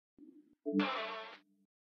Welcome,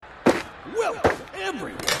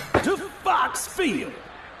 everyone, to Fox Field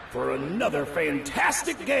for another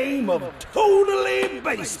fantastic game of Totally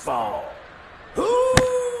Baseball.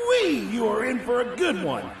 Hoo-wee, you are in for a good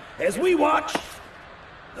one as we watch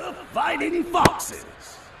the Fighting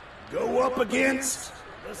Foxes go up against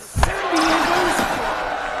the San Diego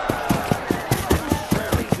Squad.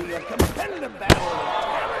 Surely be a competitive battle of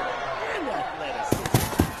talent and athleticism.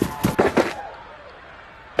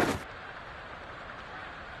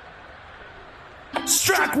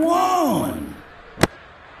 Strike one.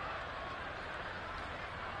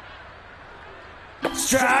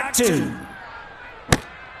 Strike two.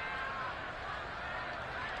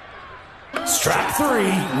 Strike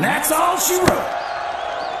three, and that's all she wrote.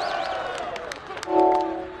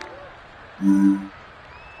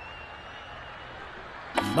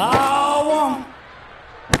 Ball one.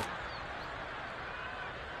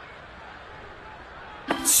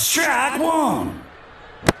 Strike one.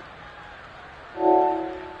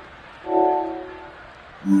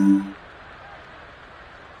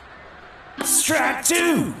 Strike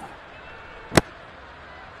two.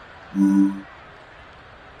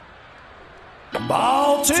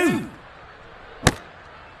 Ball two.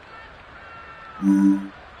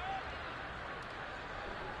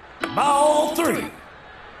 Ball three.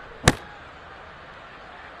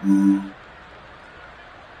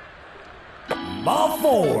 Ball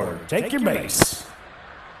four. Take your base.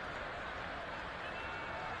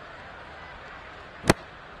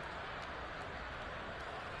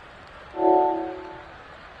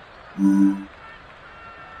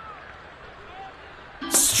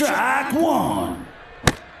 Strike one.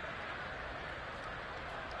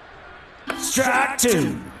 Strike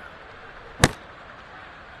two.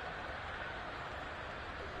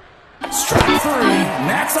 Strike three, and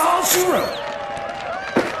that's all she wrote.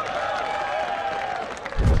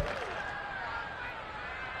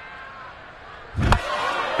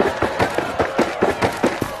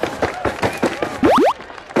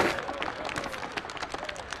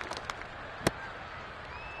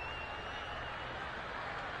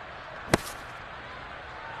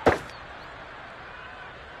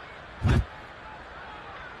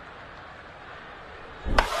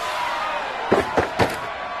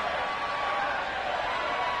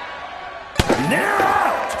 They're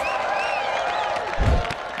out!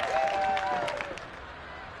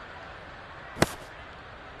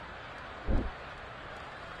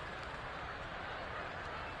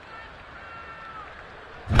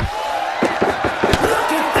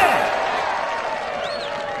 Look at that!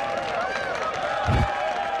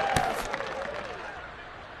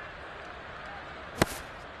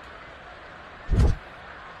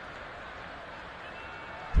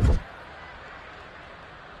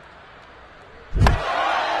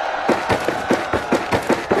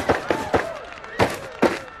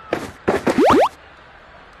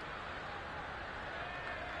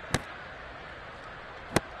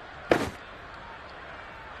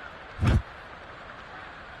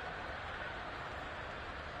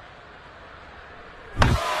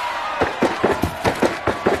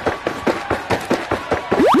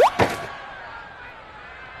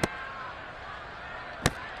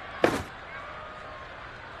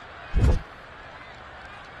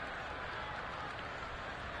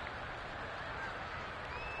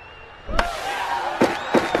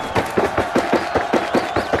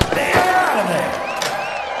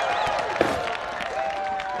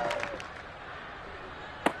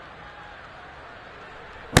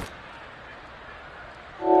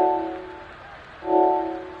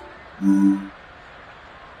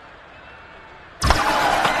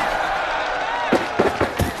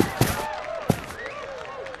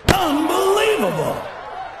 Unbelievable!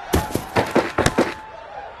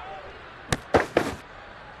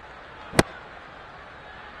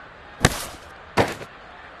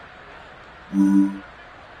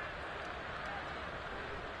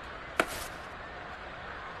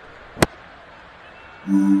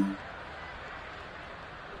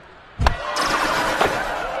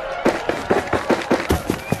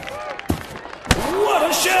 What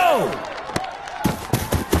a show!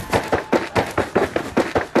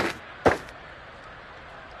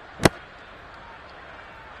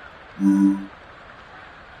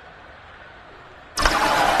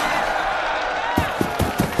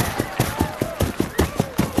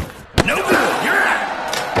 No good, you're out!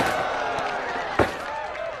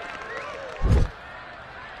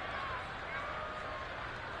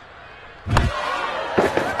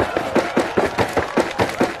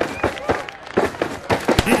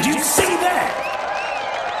 Did you see that?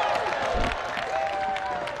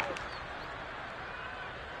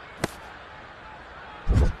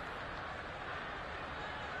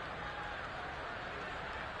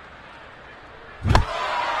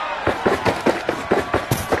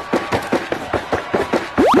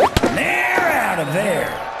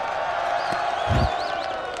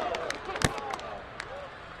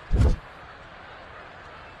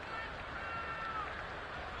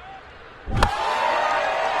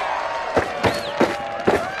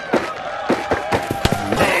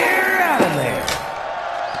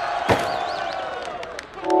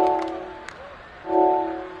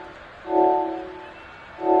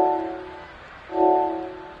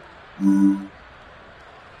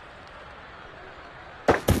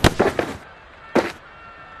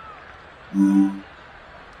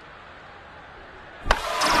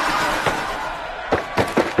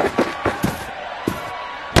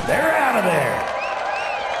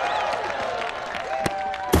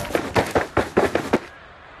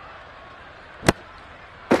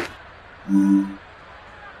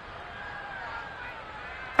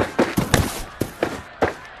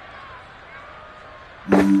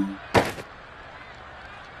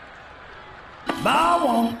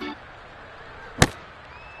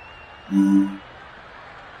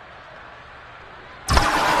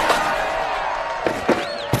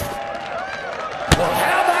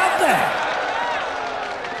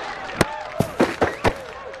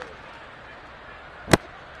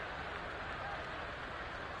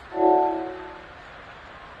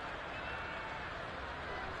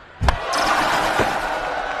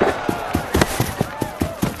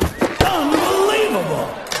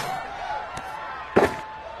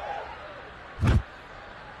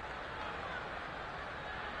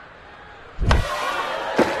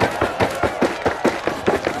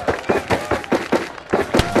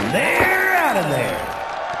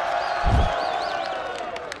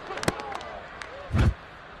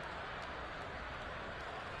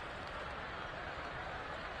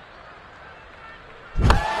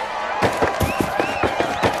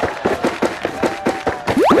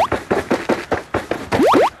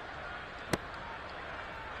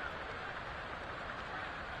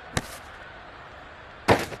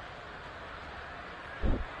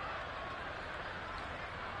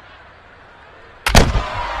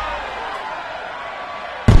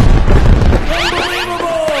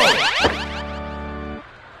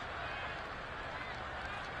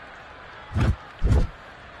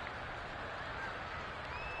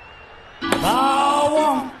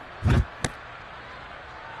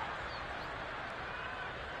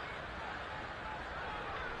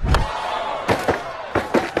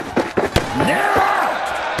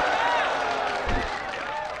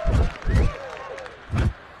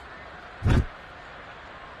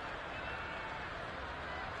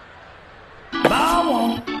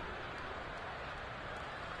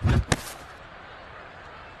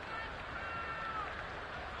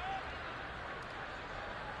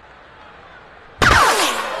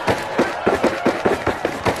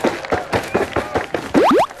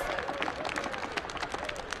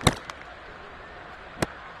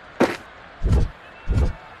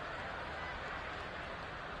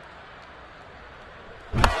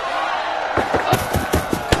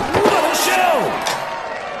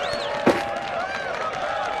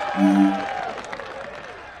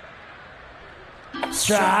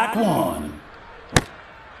 Strike one.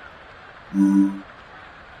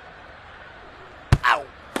 Ow.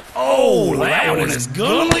 Oh, that one is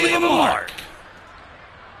gonna leave a mark.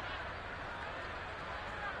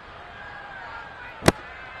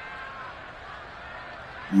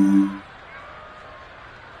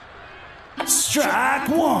 Strike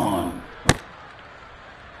one.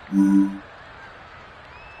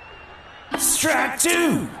 Strike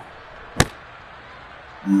two.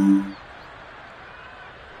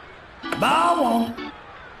 Ball one.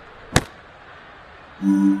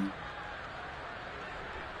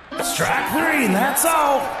 Strike three, and that's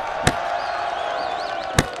all.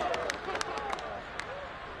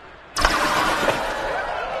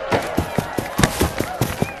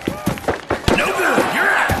 No good,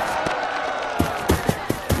 you're out.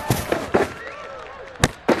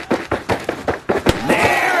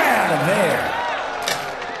 They're out of there.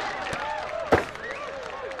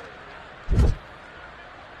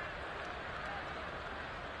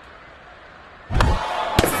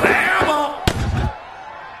 Foul ball.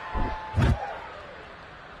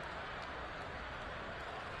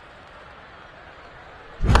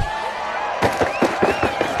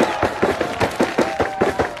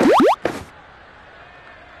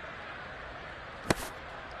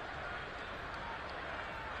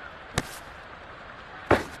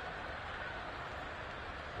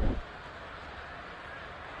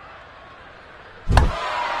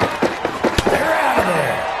 They're out of there.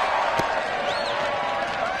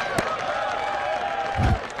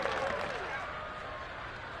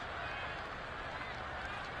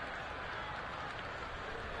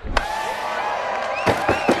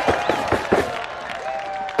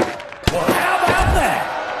 Well, how about that?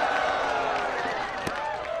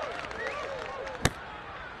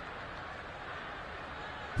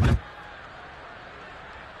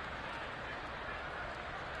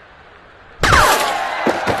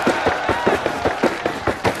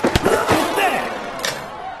 Look at that.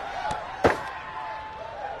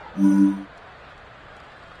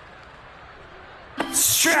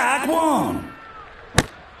 Strike one.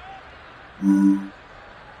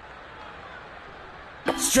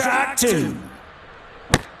 Strike two.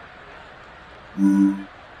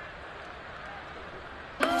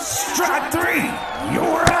 Strike three.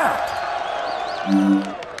 You're out.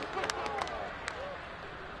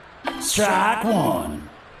 Strike one.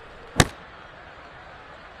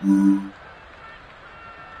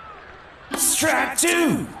 Strike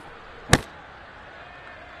two.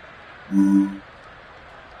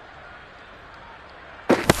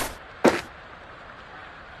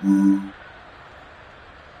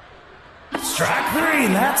 Strike three,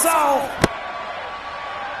 and that's all.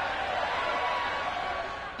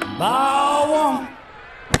 Ball one.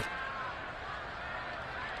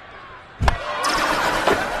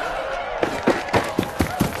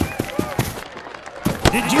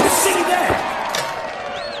 Did you see that?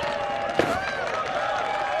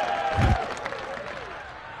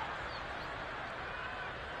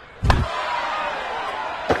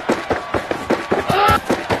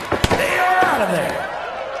 They are out of there.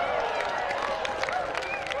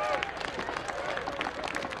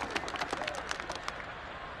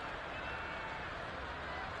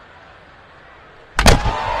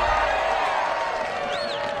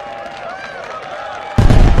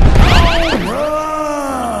 Home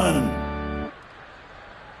run!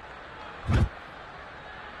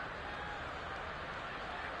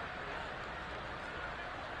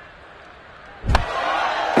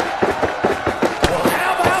 Well,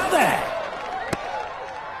 how about that?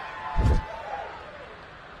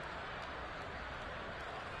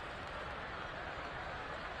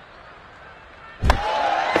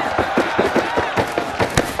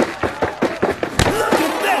 Look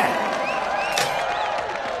at that!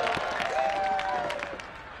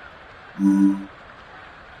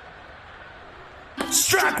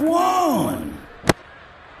 Strike one.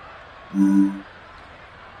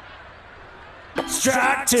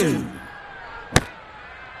 Strike two.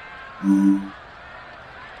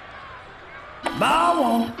 Ball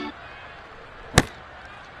one.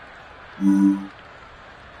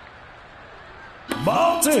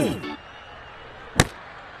 Ball two.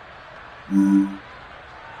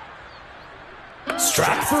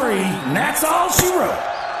 Strike three, and that's all she wrote.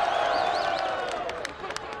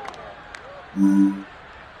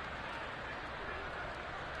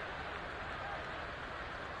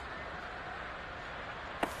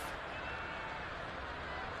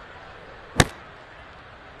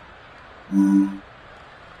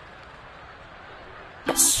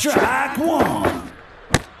 Strike one.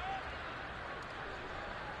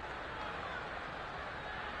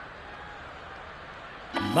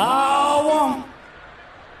 Ball one.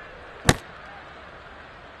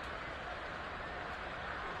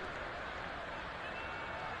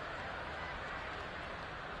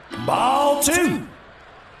 Ball 2.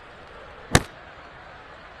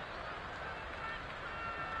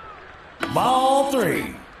 Ball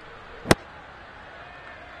 3.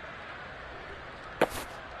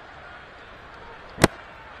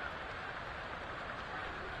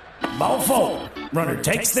 Ball 4. Runner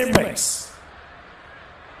takes their base.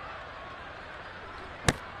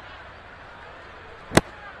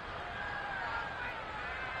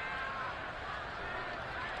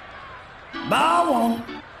 Ball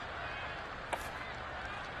 1.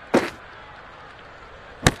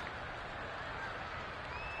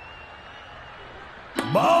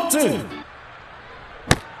 Ball 2.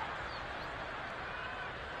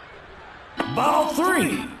 Ball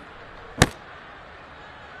 3.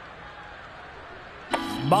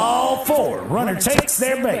 Ball 4. Runner takes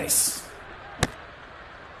their base.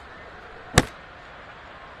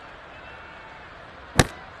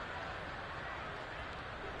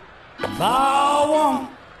 Ball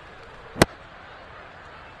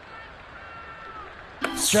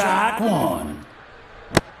 1. Strike 1.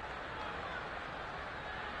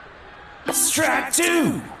 Strike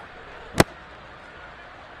 2.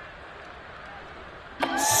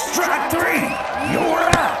 Strike 3. You're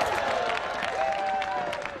out.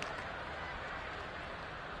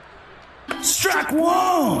 Strike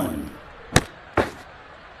 1.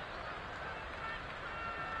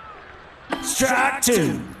 Strike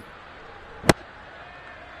 2.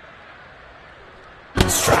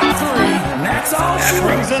 Strike 3. And that's all. That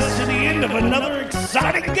brings us to the end of another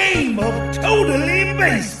exciting game of Totally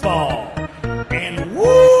Baseball. And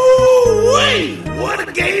woo-wee, what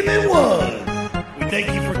a game it was. We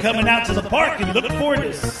thank you for coming out to the park and look forward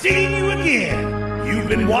to seeing you again. You've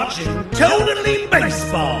been watching Totally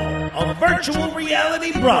Baseball, a virtual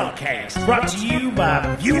reality broadcast brought to you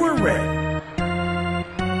by Viewer Red.